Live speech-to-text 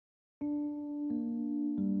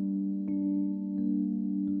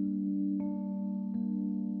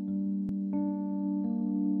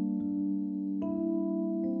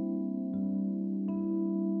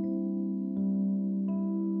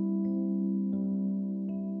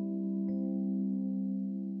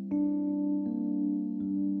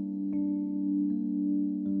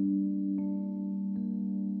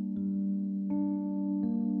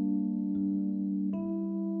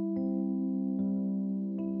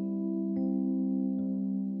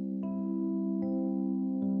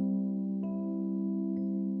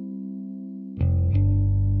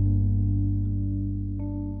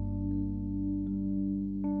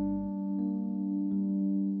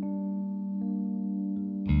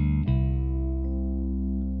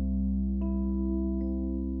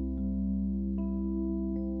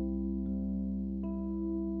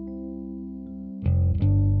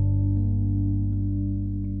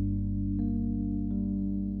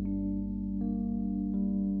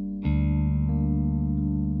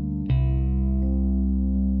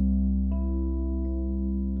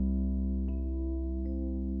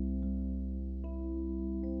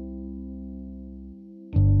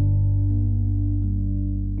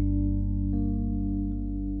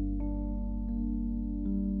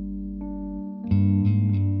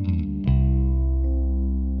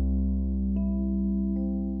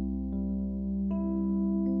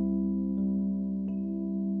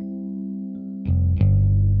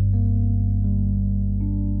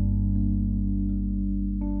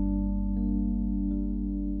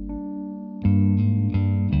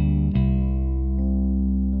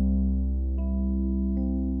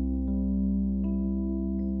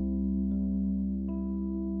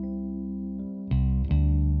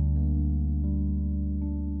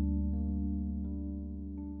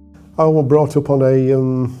I was brought up on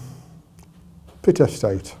a pit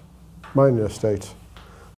estate, mining estate.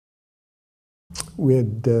 We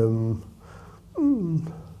had,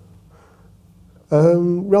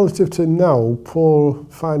 relative to now, poor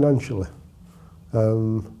financially.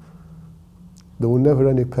 There were never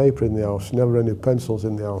any paper in the house, never any pencils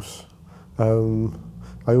in the house.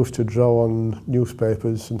 I used to draw on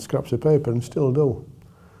newspapers and scraps of paper, and still do.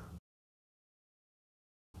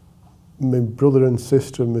 My brother and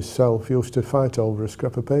sister and myself used to fight over a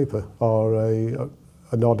scrap of paper or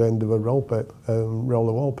an odd end of a roll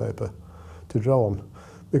of wallpaper to draw on,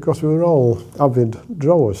 because we were all avid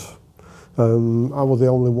drawers. I was the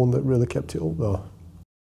only one that really kept it up though.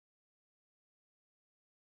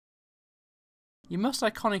 Your most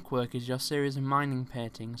iconic work is your series of mining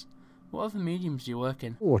paintings. What other mediums do you work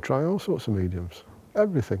in? Oh, I try all sorts of mediums,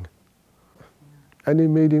 everything. Any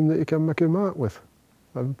medium that you can make a mark with,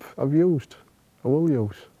 I've used, I will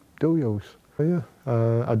use, do use. Yeah,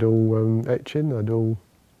 I do etching, I do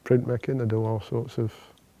printmaking, I do all sorts of,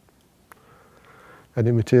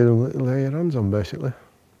 any material that you lay your hands on basically,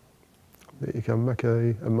 that you can make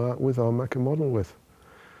a mark with or make a model with.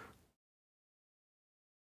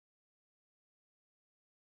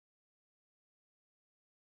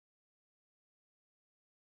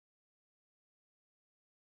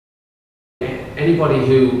 Anybody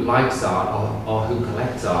who likes art or who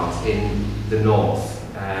collects art in the north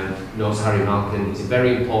knows Harry Malkin. He's a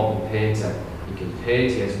very important painter. He can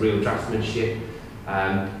paint, he has real draftsmanship,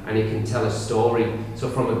 and he can tell a story. So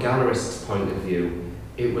from a gallerist's point of view,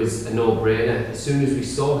 it was a no-brainer. As soon as we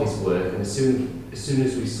saw his work and as soon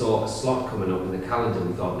as we saw a slot coming up in the calendar,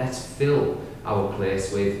 we thought, let's fill our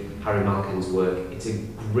place with Harry Malkin's work. It's a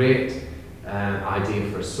great idea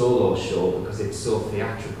for a solo show because it's so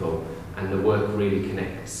theatrical and the work really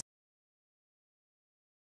connects.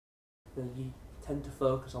 You tend to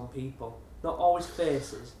focus on people, not always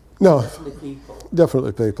faces. No, definitely people.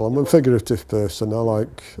 Definitely people. I'm a figurative person. I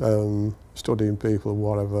like studying people,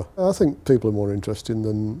 whatever. I think people are more interesting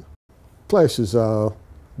than places are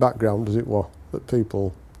background, as it were, but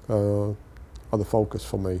people are the focus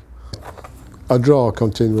for me. I draw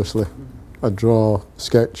continuously. I draw,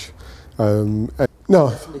 sketch.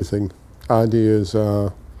 Everything. Ideas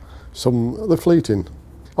are they're fleeting.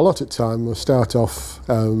 A lot of the time I start off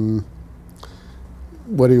where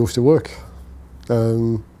I used to work.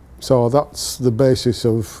 So that's the basis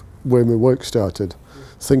of where my work started,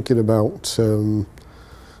 thinking about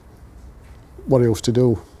what I used to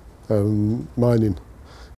do, mining.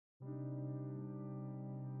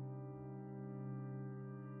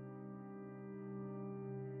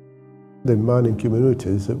 The mining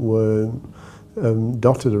communities that were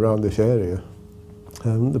dotted around this area,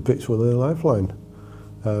 the pits were their lifeline,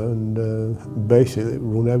 and basically it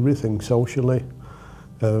run everything socially,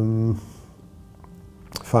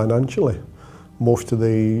 financially. Most of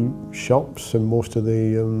the shops and most of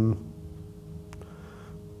the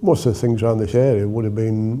things around this area would have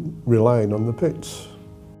been relying on the pits.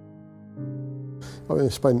 I mean, I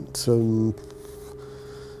spent,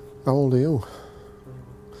 how old are you?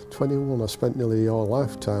 21. I spent nearly your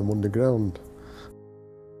lifetime underground.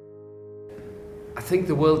 I think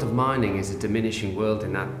the world of mining is a diminishing world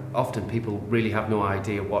in that often people really have no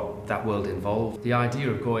idea what that world involved. The idea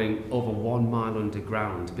of going over 1 mile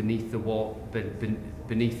underground beneath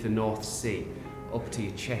the North Sea, up to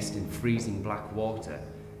your chest in freezing black water,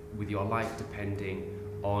 with your life depending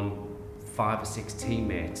on 5 or 6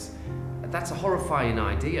 teammates, that's a horrifying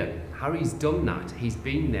idea. Harry's done that, he's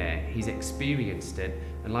been there, he's experienced it,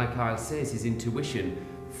 and like Kyle says, his intuition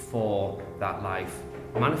for that life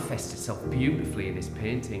manifests itself beautifully in his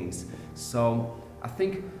paintings. So I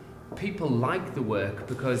think people like the work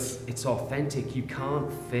because it's authentic. You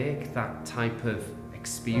can't fake that type of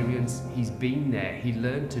experience. He's been there. He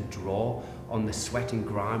learned to draw on the sweat and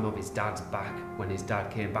grime of his dad's back when his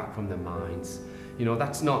dad came back from the mines. You know,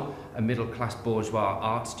 that's not a middle-class bourgeois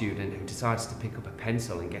art student who decides to pick up a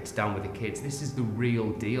pencil and gets down with the kids. This is the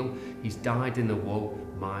real deal. He's died in the wool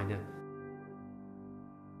miner.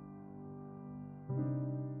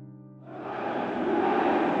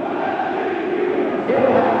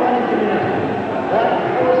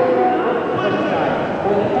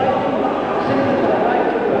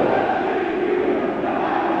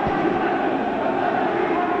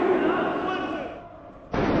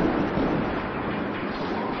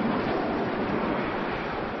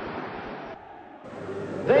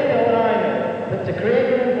 To create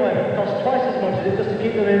new employment costs twice as much as it does to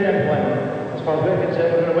keep them in employment. As far as we're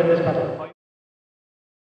concerned, we're going to win this battle.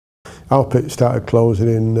 Our pit started closing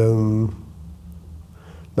in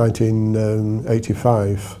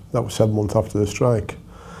 1985. That was 7 months after the strike.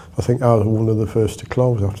 I think I was one of the first to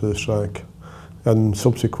close after the strike, and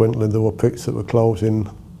subsequently there were pits that were closing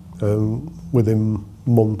within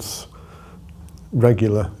months,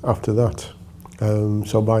 regular after that.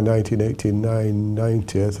 So by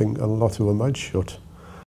 1989-90, I think a lot of them had shut.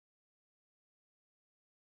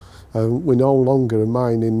 We're no longer a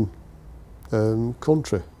mining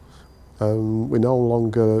country. We're no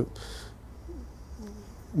longer,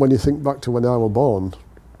 when you think back to when I was born,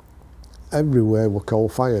 everywhere were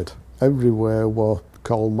coal-fired, everywhere were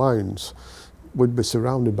coal mines. We'd be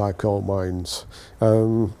surrounded by coal mines.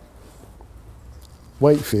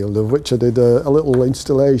 Wakefield, of which I did a little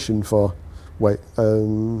installation for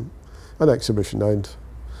an exhibition I had,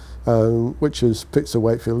 which is Pits of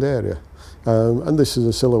Wakefield area. And this is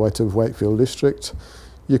a silhouette of Wakefield district.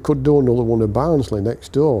 You could do another one of Barnsley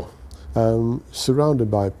next door, surrounded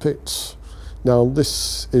by pits. Now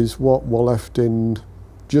this is what were left in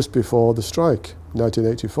just before the strike,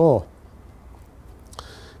 1984.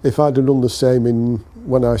 If I'd have done the same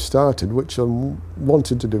when I started, which I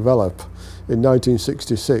wanted to develop in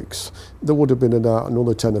 1966, there would have been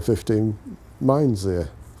another 10 or 15 mines there.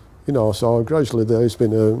 You know, so gradually there's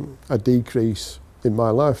been a decrease in my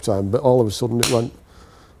lifetime, but all of a sudden it went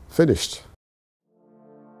finished.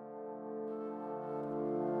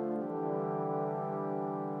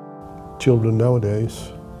 Children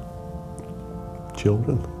nowadays,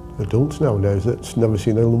 adults nowadays that's never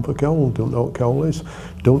seen a lump of coal, don't know what coal is,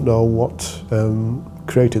 don't know what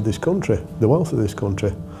created this country, the wealth of this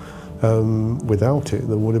country. Without it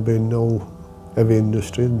there would have been no heavy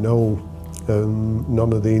industry, none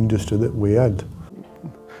of the industry that we had.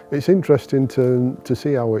 It's interesting to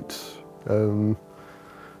see how it's how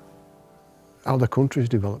the country's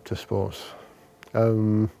developed, I suppose.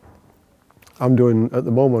 At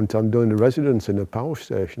the moment I'm doing a residence in a power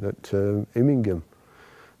station at Immingham,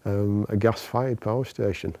 a gas-fired power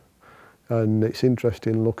station, and it's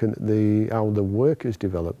interesting looking at how the work has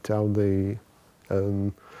developed, how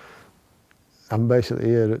I'm basically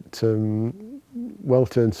here at well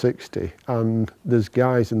turned 60, and there's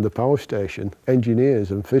guys in the power station,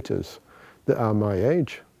 engineers and fitters, that are my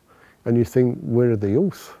age, and you think, where are the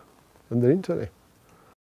youth? And they're into it.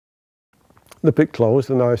 The pit closed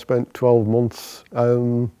and I spent 12 months,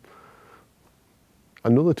 another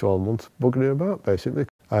 12 months buggering about basically.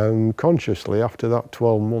 Consciously after that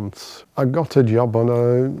 12 months, I got a job on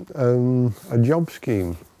a job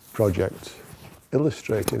scheme project,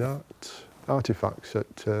 illustrating artefacts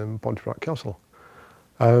at Pontefract Castle.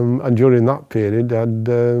 And during that period I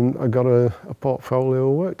got a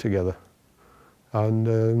portfolio of work together.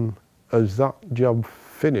 And as that job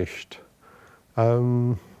finished,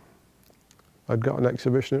 I'd got an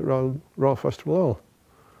exhibition at Royal Festival Hall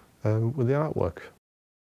with the artwork.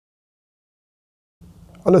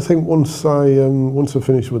 And I think once I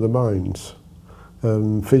finished with the mines,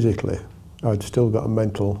 physically, I'd still got a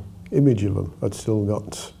mental image of them. I'd still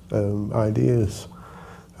got ideas,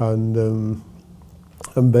 and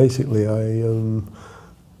basically I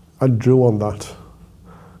drew on that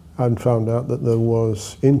and found out that there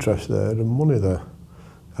was interest there and money there,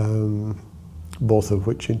 both of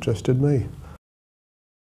which interested me.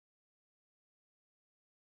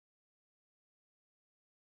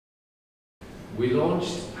 We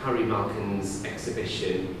launched Harry Malkin's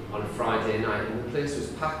exhibition on a Friday night and the place was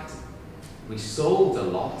packed. We sold a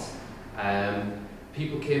lot.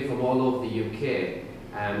 People came from all over the UK.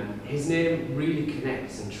 His name really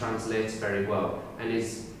connects and translates very well, and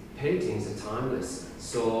his paintings are timeless.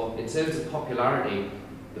 So in terms of popularity,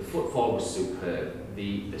 the footfall was superb.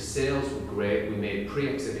 The sales were great. We made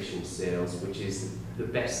pre-exhibition sales, which is the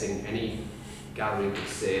best thing any gallery could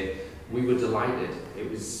say. We were delighted. It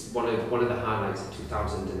was one of the highlights of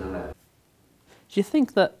 2011. Do you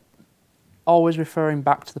think that always referring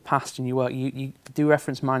back to the past in your work, you do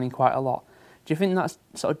reference mining quite a lot, do you think that's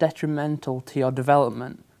sort of detrimental to your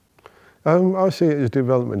development? I see it as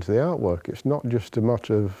development of the artwork. It's not just a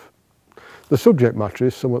matter of... The subject matter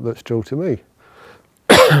is something that's true to me.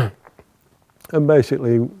 And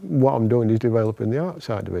basically what I'm doing is developing the art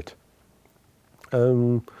side of it.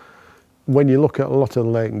 When you look at a lot of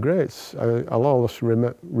the late and greats, I'll always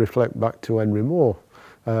reflect back to Henry Moore.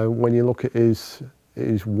 When you look at his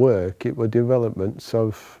work, it were developments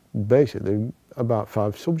of basically about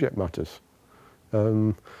 5 subject matters,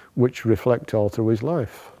 which reflect all through his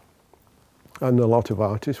life. And a lot of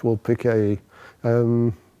artists will pick a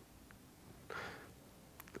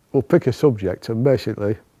subject, and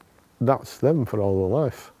basically that's them for all their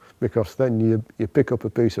life. Because then you pick up a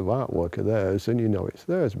piece of artwork of theirs and you know it's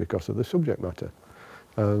theirs because of the subject matter.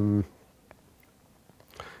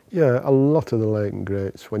 Yeah, a lot of the late and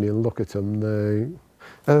greats, when you look at them,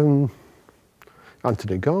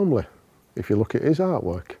 Anthony Gormley, if you look at his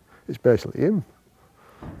artwork, it's basically him.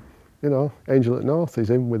 You know, Angel at North is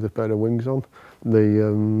him with a pair of wings on.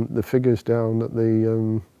 The figures down at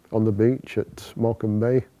on the beach at Morecambe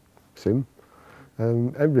Bay, it's him.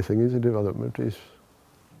 Everything is a development, is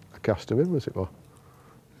a cast of him, as it were.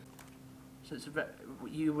 So it's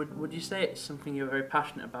would you say it's something you're very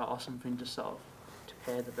passionate about, or something just sort of to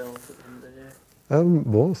pay the bills at the end of the day?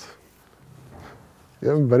 Both.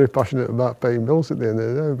 Yeah, I'm very passionate about paying bills at the end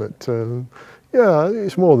of the day, but yeah,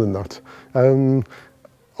 it's more than that.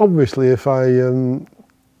 Obviously, if I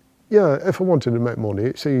wanted to make money,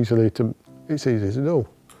 it's easy to do.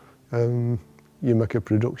 You make a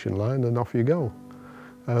production line and off you go.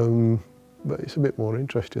 But it's a bit more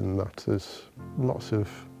interesting than that. There's lots of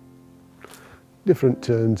different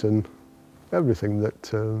turns and everything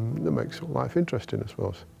that makes life interesting, I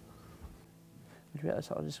suppose. Would you be able to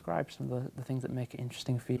sort of describe some of the things that make it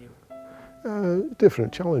interesting for you?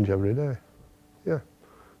 Different challenge every day, yeah.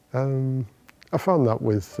 I found that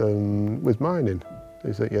with mining,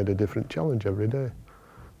 is that you had a different challenge every day.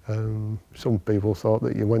 Some people thought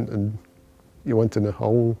that you went in a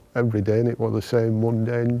hole every day and it was the same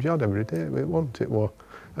mundane job every day. It wasn't. It was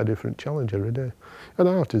a different challenge every day. And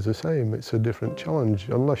art is the same. It's a different challenge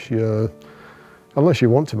unless you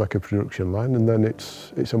want to make a production line, and then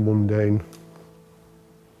it's a mundane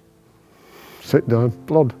sit down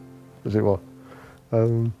plod, as it were.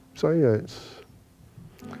 So yeah, it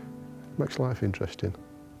makes life interesting.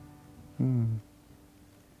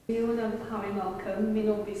 The owner of Harry Malcolm, I mean,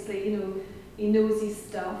 obviously, you know, he knows his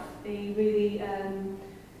stuff. He really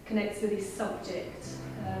connects with his subject,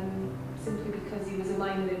 simply because he was a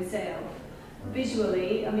miner himself.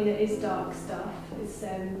 Visually, I mean, it is dark stuff. It's,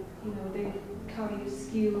 you know, the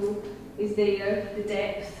chiaroscuro is there, the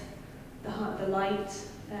depth, the light.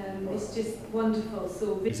 It's just wonderful.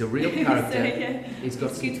 So he's a real character. So, yeah, he's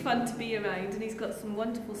got it's good fun to be around, and he's got some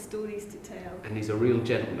wonderful stories to tell. And he's a real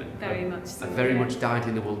gentleman. Very much so. A very much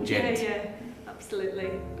dyed-in-the-wool gent. Yeah,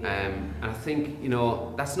 absolutely. Yeah. And I think, you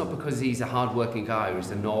know, that's not because he's a hard-working guy or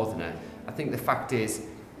he's a northerner. I think the fact is,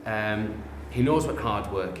 he knows what hard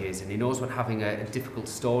work is, and he knows what having a difficult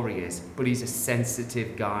story is, but he's a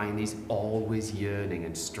sensitive guy, and he's always yearning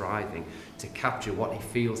and striving to capture what he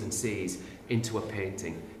feels and sees into a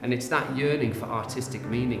painting. And it's that yearning for artistic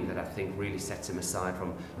meaning that I think really sets him aside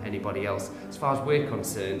from anybody else. As far as we're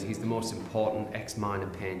concerned, he's the most important ex-miner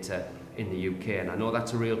painter in the UK, and I know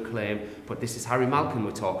that's a real claim, but this is Harry Malcolm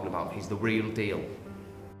we're talking about. He's the real deal.